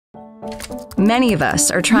Many of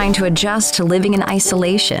us are trying to adjust to living in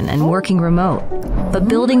isolation and working remote. But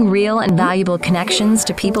building real and valuable connections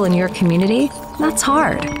to people in your community, that's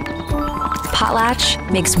hard.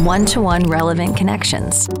 Potlatch makes one-to-one relevant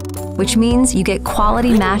connections, which means you get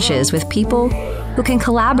quality matches with people who can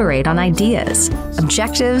collaborate on ideas,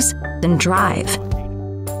 objectives, and drive,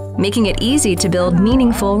 making it easy to build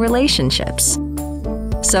meaningful relationships.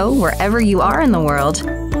 So wherever you are in the world,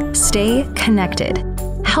 stay connected,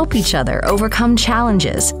 help each other overcome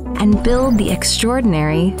challenges, and build the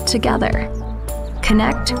extraordinary together.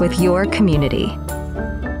 Connect with your community.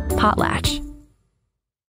 Potlatch.